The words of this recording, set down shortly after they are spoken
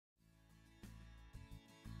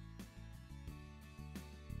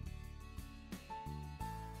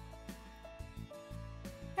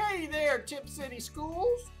Hey there, Tipp City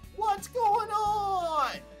Schools! What's going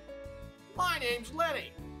on? My name's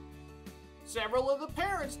Lenny. Several of the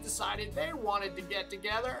parents decided they wanted to get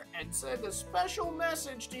together and send a special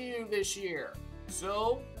message to you this year.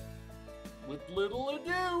 So, with little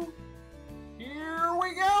ado, here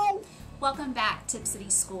we go! Welcome back, Tipp City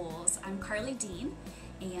Schools. I'm Carly Dean,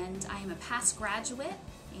 and I am a past graduate,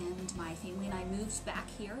 and my family and I moved back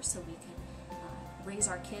here so we could raise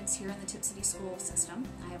our kids here in the Tipp City school system.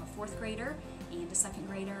 I have a 4th grader and a 2nd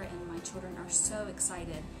grader, and my children are so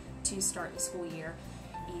excited to start the school year.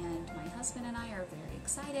 And my husband and I are very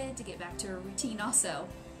excited to get back to a routine also.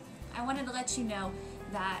 I wanted to let you know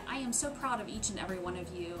that I am so proud of each and every one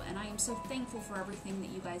of you, and I am so thankful for everything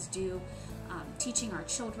that you guys do, teaching our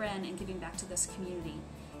children and giving back to this community.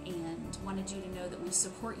 And wanted you to know that we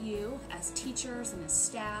support you as teachers and as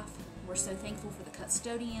staff. We're so thankful for the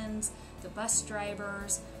custodians, the bus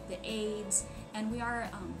drivers, the aides, and we are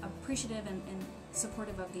appreciative and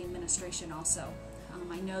supportive of the administration also.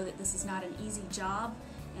 I know that this is not an easy job,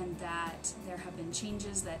 and that there have been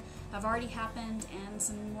changes that have already happened and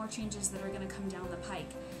some more changes that are going to come down the pike.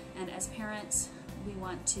 And as parents, we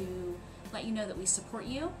want to let you know that we support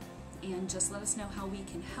you, and just let us know how we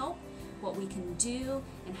can help, what we can do,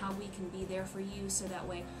 and how we can be there for you so that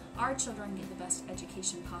way our children get the best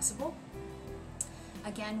education possible.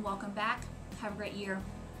 Again, welcome back. Have a great year.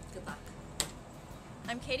 Good luck.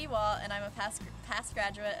 I'm Katie Wall, and I'm a past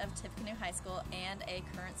graduate of Tippecanoe High School and a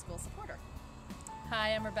current school supporter.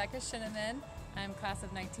 Hi, I'm Rebecca Shinneman. I'm class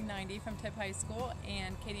of 1990 from Tipp High School,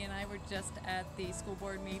 and Katie and I were just at the school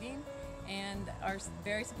board meeting and are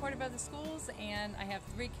very supportive of the schools. And I have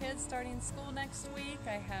 3 kids starting school next week.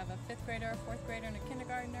 I have a 5th grader, a 4th grader, and a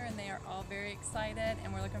kindergartner, and they are all very excited,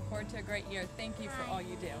 and we're looking forward to a great year. Thank you for all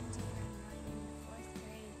you do. I'm in 4th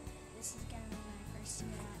grade. This is going to be my first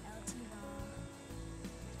year at LT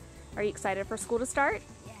Law. Are you excited for school to start?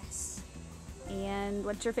 Yes. And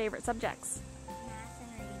what's your favorite subjects? Math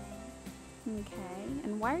and reading. Okay,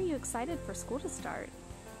 and why are you excited for school to start?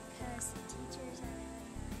 Because the teachers are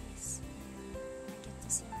really nice and I get to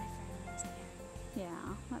see my friends again.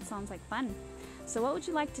 Yeah, that sounds like fun. So what would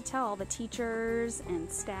you like to tell all the teachers and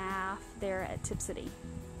staff there at Tipp City?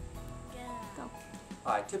 Go.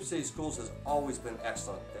 Hi, Tipp City Schools has always been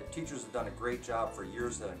excellent. The teachers have done a great job for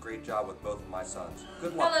years, done a great job with both of my sons.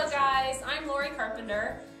 Good luck. Hello guys, I'm Lori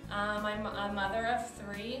Carpenter. I'm a mother of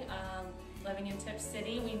 3 living in Tipp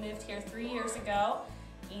City. We moved here 3 years ago,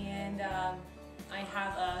 and I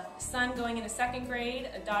have a son going into 2nd grade,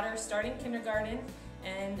 a daughter starting kindergarten,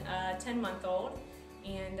 and a 10-month-old.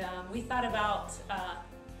 And we thought about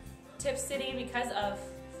Tipp City because of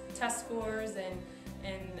test scores, and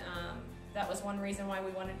that was one reason why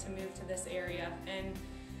we wanted to move to this area. And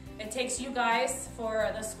it takes you guys for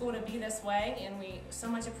the school to be this way, and we so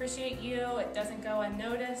much appreciate you. It doesn't go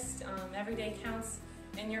unnoticed. Every day counts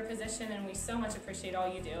in your position, and we so much appreciate all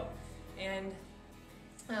you do. And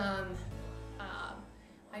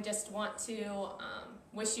I just want to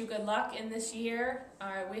wish you good luck in this year.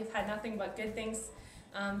 We've had nothing but good things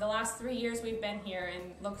the last 3 years we've been here,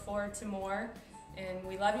 and look forward to more. And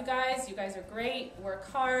we love you guys. You guys are great.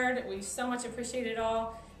 Work hard. We so much appreciate it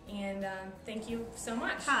all. And thank you so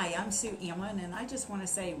much. Hi, I'm Sue Eamon, and I just want to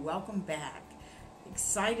say welcome back.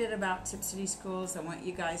 Excited about Tipp City Schools. I want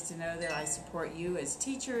you guys to know that I support you as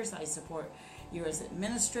teachers, I support you as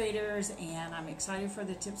administrators, and I'm excited for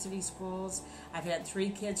the Tipp City Schools. I've had 3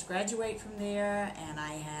 kids graduate from there, and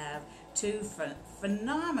I have 2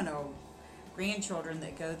 phenomenal grandchildren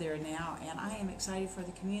that go there now, and I am excited for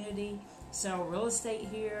the community. Sell real estate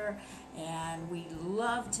here, and we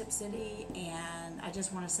love Tipp City, and I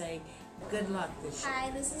just want to say good luck this year.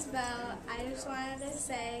 Hi, this is Belle. I just wanted to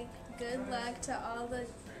say good luck to all the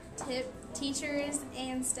teachers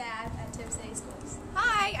and staff at Tipp City Schools.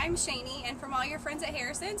 Hi, I'm Shani, and from all your friends at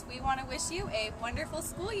Harrison's, we want to wish you a wonderful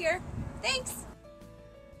school year. Thanks!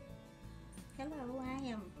 Hello, I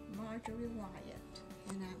am Marjorie Wyatt,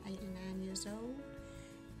 and I'm 89 years old,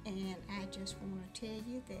 and I just want to tell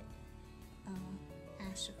you that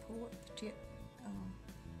I support the Tipp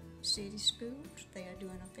City Schools. They are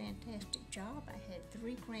doing a fantastic job. I had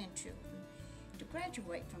 3 grandchildren to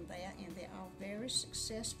graduate from there, and they're all very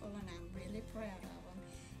successful, and I'm really proud of them.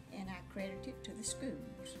 And I credit it to the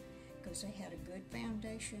schools because they had a good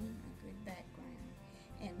foundation, a good background.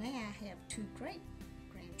 And now I have 2 great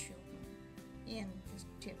grandchildren in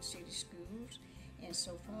the Tipp City Schools, and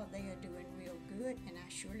so far they are doing real good, and I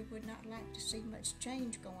surely would not like to see much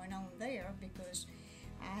change going on there because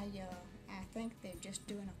I think they're just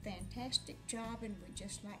doing a fantastic job, and we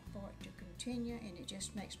just like for it to continue, and it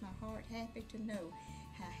just makes my heart happy to know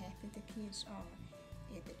how happy the kids are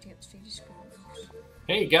at the Tipp City Schools.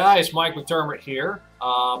 Hey guys, Mike McDermott here.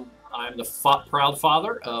 I'm the proud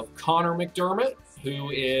father of Connor McDermott, who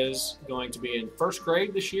is going to be in first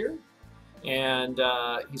grade this year, and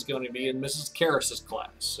he's going to be in Mrs. Karras's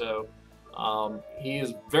class. So he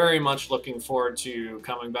is very much looking forward to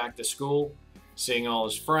coming back to school, seeing all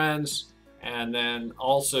his friends, and then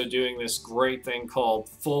also doing this great thing called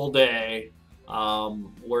full day,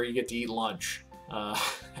 where you get to eat lunch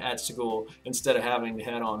at school instead of having to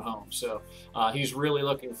head on home. So he's really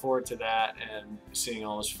looking forward to that and seeing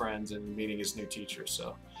all his friends and meeting his new teacher.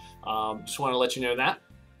 So just want to let you know that.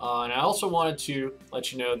 And I also wanted to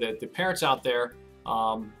let you know that the parents out there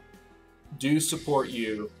do support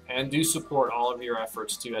you and do support all of your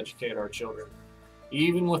efforts to educate our children.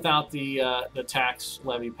 Even without the tax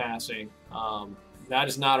levy passing, that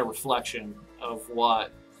is not a reflection of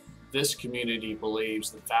what this community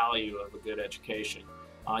believes the value of a good education.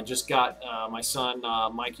 I just got my son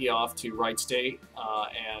Mikey off to Wright State,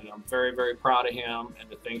 and I'm very, very proud of him and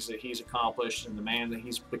the things that he's accomplished and the man that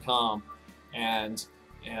he's become. And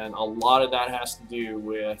a lot of that has to do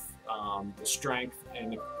with the strength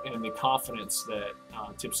and the confidence that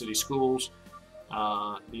Tipp City Schools,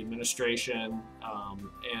 the administration,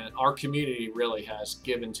 and our community really has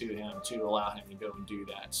given to him to allow him to go and do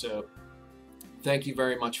that. So thank you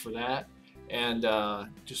very much for that. And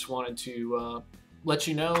just wanted to let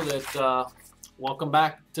you know that welcome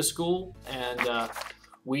back to school, and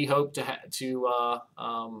we hope to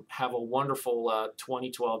have a wonderful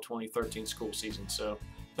 2012-2013 school season. So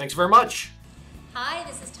thanks very much. Hi,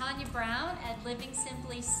 this is Tanya Brown at Living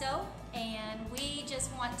Simply Soap, and we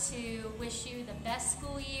just want to wish you the best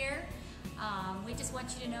school year. We just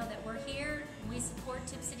want you to know that we're here. We support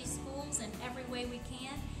Tipp City Schools in every way we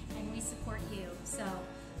can, and we support you. So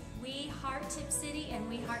we heart Tipp City, and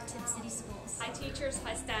we heart Tipp City Schools. Hi teachers,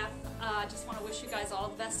 hi staff. Just want to wish you guys all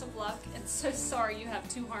the best of luck, and so sorry you have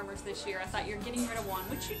 2 harmers this year. I thought you were getting rid of 1,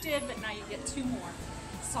 which you did, but now you get 2 more.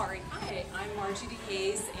 Sorry. Hi, I'm Margie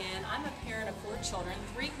DeHaze, and I'm a parent of 4 children,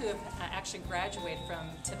 3 who have actually graduated from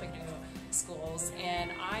Tipp City Schools,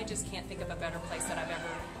 and I just can't think of a better place that I've ever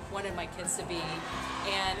wanted my kids to be.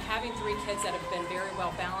 And having 3 kids that have been very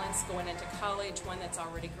well balanced going into college, one that's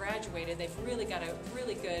already graduated, they've really got a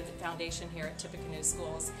really good foundation here at Tipp City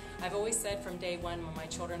Schools. I've always said from day one when my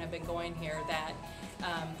children have been going here that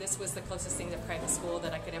this was the closest thing to private school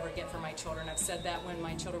that I could ever get for my children. I've said that when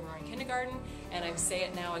my children were in kindergarten, and I say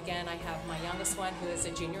it now again. I have my youngest one who is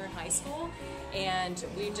a junior in high school, and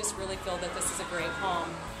we just really feel that this is a great home.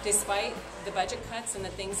 Despite the budget cuts and the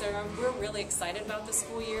things that are, we're really excited about the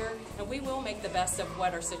school year, and we will make the best of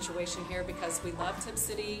what our situation here, because we love Tipp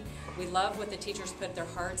City. We love what the teachers put their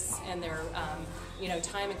hearts and their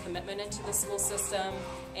time and commitment into the school system,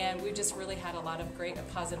 and we just really had a lot of great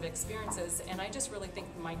positive experiences, and I just really think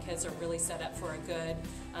my kids are really set up for a good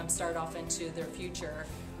start off into their future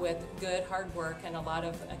with good hard work and a lot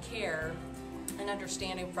of care and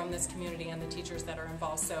understanding from this community and the teachers that are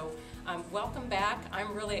involved. So welcome back.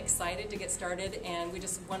 I'm really excited to get started, and we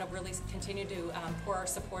just want to really continue to pour our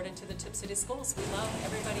support into the Tipp City Schools. We love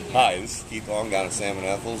everybody here. Hi, this is Keith Long down at Salmon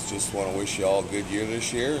Ethels. Just want to wish you all a good year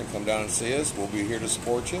this year, and come down and see us. We'll be here to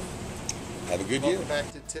support you. Have a good year. Welcome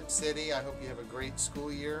back to Tipp City. I hope you have a great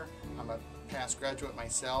school year. I'm a past graduate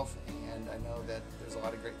myself, and I know that there's a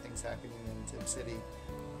lot of great things happening in Tipp City.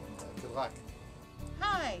 Good luck.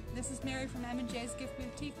 Hi, this is Mary from M&J's Gift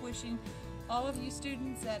Boutique, wishing all of you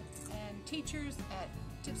students and teachers at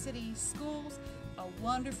Tipp City Schools a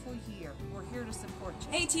wonderful year. We're here to support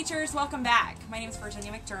you. Hey teachers, welcome back. My name is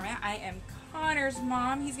Virginia McDermott. I am Connor's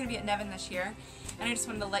mom. He's going to be at Nevin this year. And I just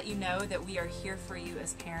wanted to let you know that we are here for you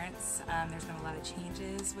as parents. There's been a lot of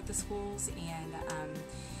changes with the schools, and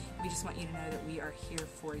we just want you to know that we are here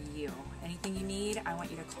for you. Anything you need, I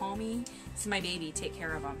want you to call me. This is my baby. Take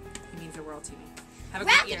care of him. He means the world to me. Have a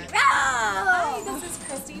great year. Hi, this is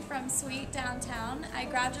Christy from Sweet Downtown. I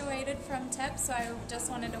graduated from Tipp, so I just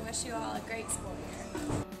wanted to wish you all a great school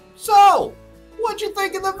year. So, what'd you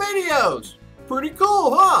think of the videos? Pretty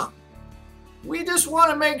cool, huh? We just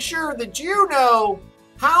want to make sure that you know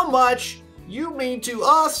how much you mean to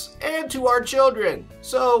us and to our children.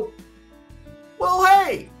 So, well,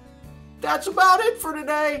 hey, that's about it for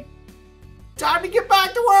today. Time to get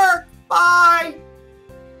back to work. Bye.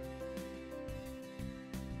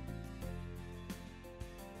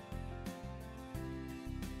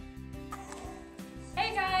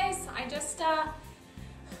 Hey guys, I just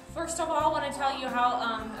first of all want to tell you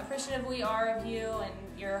how appreciative we are of you and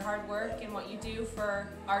your hard work and what you do for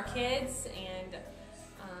our kids, and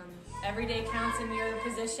every day counts in your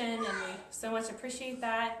position, and we so much appreciate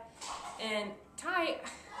that. And Ty,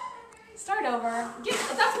 Start over.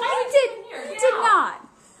 That's why You we did, came in here. you Get did out.